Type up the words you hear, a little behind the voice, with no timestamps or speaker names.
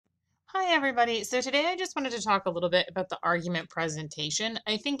Hi, everybody. So today I just wanted to talk a little bit about the argument presentation.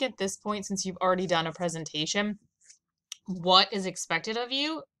 I think at this point, since you've already done a presentation, what is expected of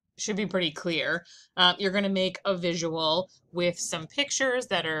you should be pretty clear. You're going to make a visual with some pictures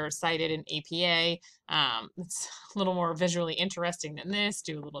that are cited in APA. It's a little more visually interesting than this.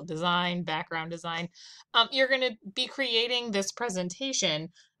 Do a little design, background design. You're going to be creating this presentation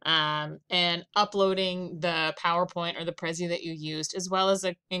and uploading the PowerPoint or the Prezi that you used, as well as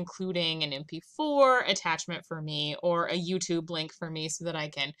including an MP4 attachment for me or a YouTube link for me so that I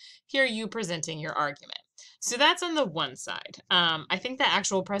can hear you presenting your argument. So that's on the one side. I think the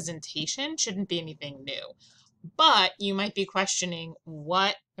actual presentation shouldn't be anything new, but you might be questioning,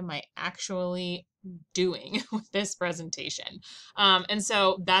 what am I actually doing with this presentation? And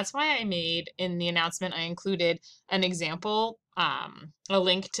so that's why I made, in the announcement, I included an example, a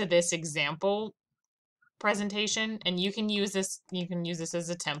link to this example presentation, and you can use this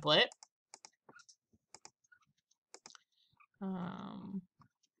as a template.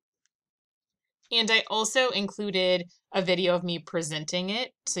 And I also included a video of me presenting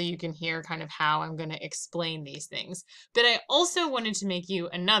it so you can hear kind of how I'm going to explain these things. But I also wanted to make you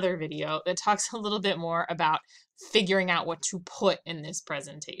another video that talks a little bit more about figuring out what to put in this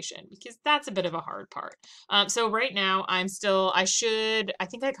presentation, because that's a bit of a hard part. So right now I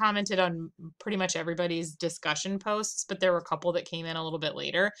think I commented on pretty much everybody's discussion posts, but there were a couple that came in a little bit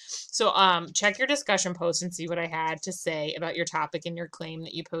later. So check your discussion post and see what I had to say about your topic and your claim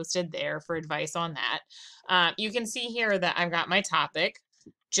that you posted there for advice on that. You can see here that I've got my topic,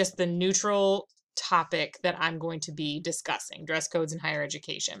 just the neutral topic that I'm going to be discussing, dress codes in higher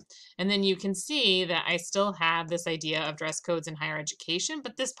education. And then you can see that I still have this idea of dress codes in higher education,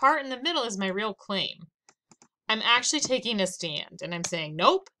 but this part in the middle is my real claim. I'm actually taking a stand and I'm saying,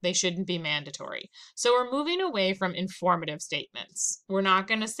 nope, they shouldn't be mandatory. So we're moving away from informative statements. We're not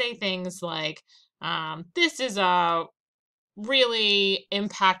going to say things like, this is a really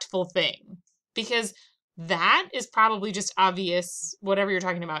impactful thing, because that is probably just obvious. Whatever you're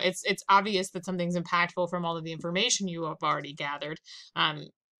talking about, it's obvious that something's impactful from all of the information you have already gathered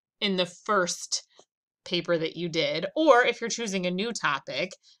in the first paper that you did, or if you're choosing a new topic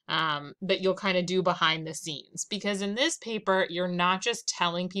that you'll kind of do behind the scenes. Because in this paper, you're not just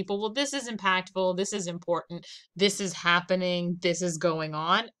telling people, well, this is impactful, this is important, this is happening, this is going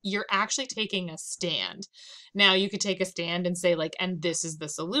on. You're actually taking a stand. Now, you could take a stand and say, like, and this is the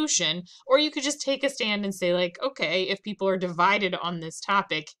solution, or you could just take a stand and say, like, okay, if people are divided on this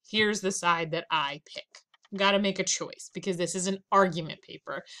topic, here's the side that I pick. Got to make a choice, because this is an argument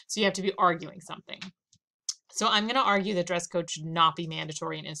paper, so you have to be arguing something. So I'm going to argue that dress code should not be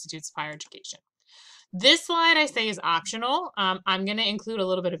mandatory in institutes of higher education. This slide I say is optional. I'm going to include a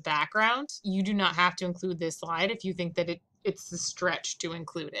little bit of background. You do not have to include this slide if you think that it's a stretch to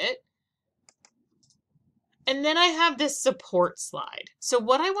include it. And then I have this support slide. So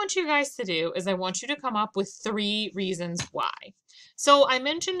what I want you guys to do is I want you to come up with 3 reasons why. So I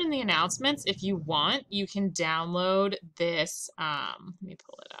mentioned in the announcements, if you want, you can download this. Let me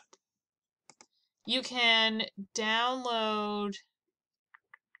pull it up. You can download,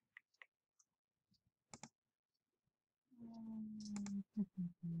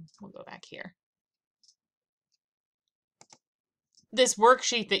 we'll go back here, this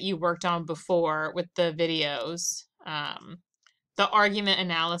worksheet that you worked on before with the videos, the argument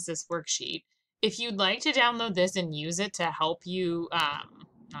analysis worksheet. If you'd like to download this and use it to help you,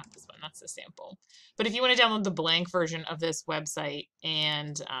 not this one, that's the sample, but if you want to download the blank version of this website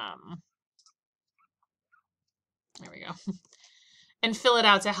and, there we go, and fill it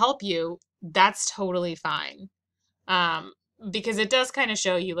out to help you, that's totally fine. Because it does kind of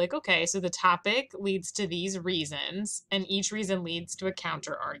show you, like, okay, so the topic leads to these reasons, and each reason leads to a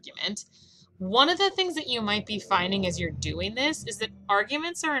counter argument. One of the things that you might be finding as you're doing this is that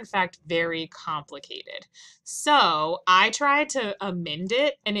arguments are in fact very complicated. So I tried to amend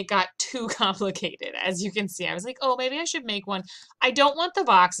it and it got too complicated. As you can see, I was like, oh, maybe I should make one. I don't want the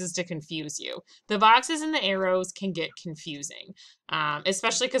boxes to confuse you. The boxes and the arrows can get confusing,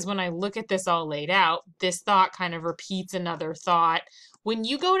 especially because when I look at this all laid out, this thought kind of repeats another thought. When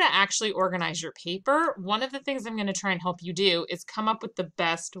you go to actually organize your paper, one of the things I'm going to try and help you do is come up with the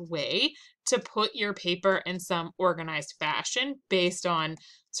best way to put your paper in some organized fashion based on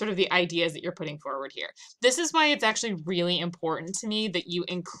sort of the ideas that you're putting forward here. This is why it's actually really important to me that you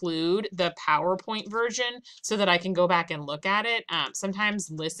include the PowerPoint version so that I can go back and look at it. Sometimes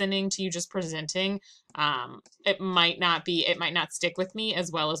listening to you just presenting, it might not stick with me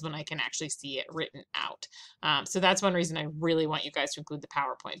as well as when I can actually see it written out. So that's one reason I really want you guys to include the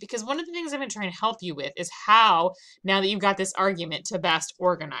PowerPoint, because one of the things I've been trying to help you with is how, now that you've got this argument, to best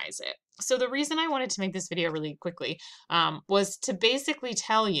organize it. So the reason I wanted to make this video really quickly was to basically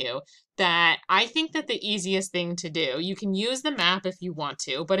tell you that I think that the easiest thing to do, you can use the map if you want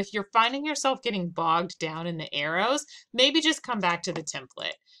to, but if you're finding yourself getting bogged down in the arrows, maybe just come back to the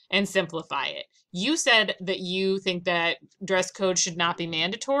template and simplify it. You said that you think that dress code should not be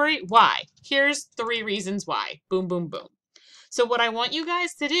mandatory. Why? Here's 3 reasons why. Boom, boom, boom. So what I want you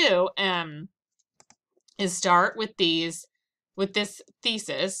guys to do is start with this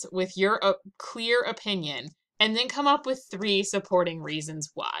thesis with your clear opinion, and then come up with 3 supporting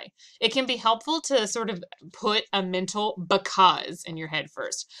reasons why. It can be helpful to sort of put a mental because in your head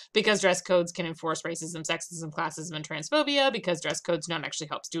first. Because dress codes can enforce racism, sexism, classism, and transphobia. Because dress codes don't actually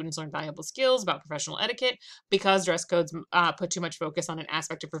help students learn valuable skills about professional etiquette. Because dress codes put too much focus on an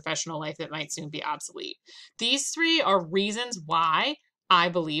aspect of professional life that might soon be obsolete. These 3 are reasons why I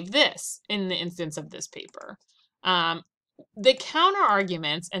believe this in the instance of this paper. The counter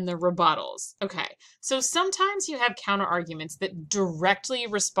arguments and the rebuttals. Okay, so sometimes you have counter arguments that directly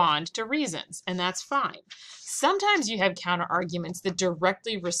respond to reasons, and that's fine. Sometimes you have counter arguments that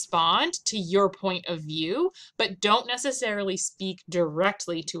directly respond to your point of view, but don't necessarily speak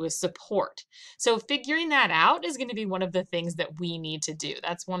directly to a support. So figuring that out is going to be one of the things that we need to do.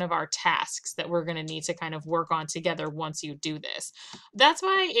 That's one of our tasks that we're going to need to kind of work on together once you do this. That's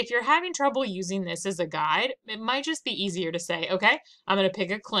why if you're having trouble using this as a guide, it might just be easier to say, okay, I'm going to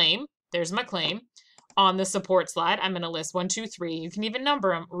pick a claim. There's my claim. On the support slide, I'm going to list 1, 2, 3. You can even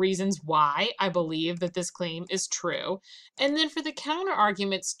number them, reasons why I believe that this claim is true. And then for the counter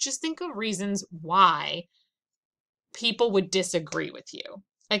arguments, just think of reasons why people would disagree with you.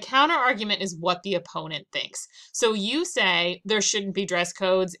 A counter argument is what the opponent thinks. So you say there shouldn't be dress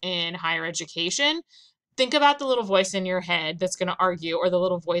codes in higher education. Think about the little voice in your head that's going to argue, or the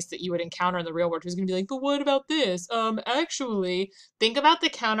little voice that you would encounter in the real world who's going to be like, but what about this? Actually, think about the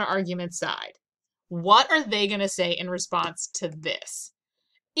counter argument side. What are they going to say in response to this?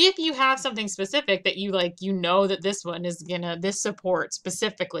 If you have something specific that you like, you know that this one is this support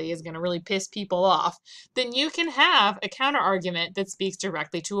specifically is going to really piss people off, then you can have a counter argument that speaks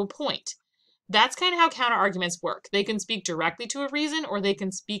directly to a point. That's kind of how counter arguments work. They can speak directly to a reason, or they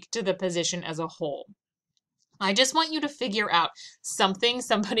can speak to the position as a whole. I just want you to figure out something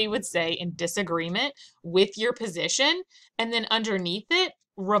somebody would say in disagreement with your position, and then underneath it,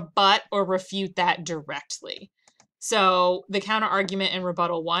 rebut or refute that directly. So the counter argument and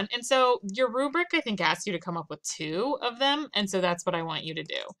rebuttal 1. And so your rubric, I think, asks you to come up with 2 of them. And so that's what I want you to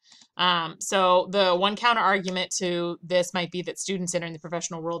do. So the one counter argument to this might be that students entering the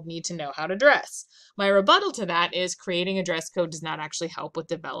professional world need to know how to dress. My rebuttal to that is creating a dress code does not actually help with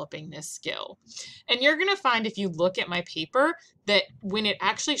developing this skill. And you're going to find, if you look at my paper, that when it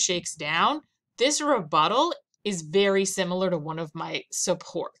actually shakes down, this rebuttal is very similar to one of my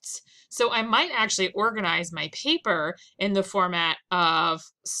supports. So I might actually organize my paper in the format of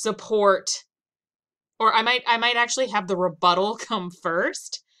support, or I might actually have the rebuttal come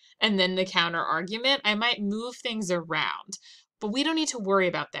first and then the counter argument. I might move things around, but we don't need to worry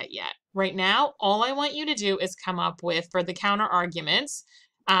about that yet. Right now, all I want you to do is come up with, for the counter arguments,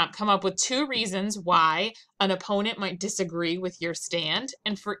 come up with 2 reasons why an opponent might disagree with your stand.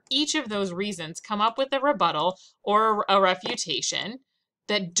 And for each of those reasons, come up with a rebuttal or a refutation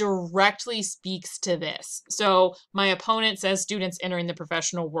that directly speaks to this. So my opponent says students entering the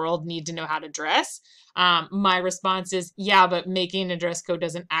professional world need to know how to dress. My response is, yeah, but making a dress code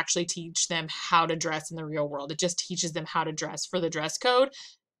doesn't actually teach them how to dress in the real world. It just teaches them how to dress for the dress code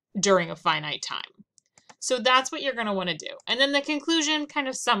during a finite time. So that's what you're going to want to do. And then the conclusion, kind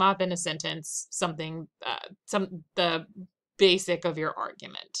of sum up in a sentence, something, the basic of your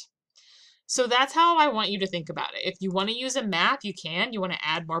argument. So that's how I want you to think about it. If you want to use a map, you can. You want to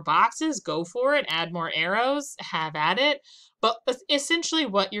add more boxes, go for it. Add more arrows, have at it. But essentially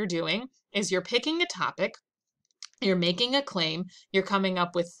what you're doing is you're picking a topic, you're making a claim, you're coming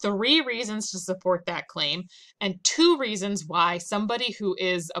up with 3 reasons to support that claim, and 2 reasons why somebody who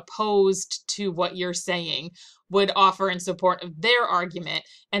is opposed to what you're saying would offer in support of their argument.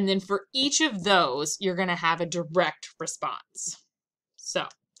 And then for each of those, you're going to have a direct response. So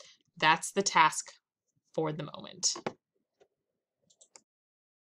that's the task for the moment.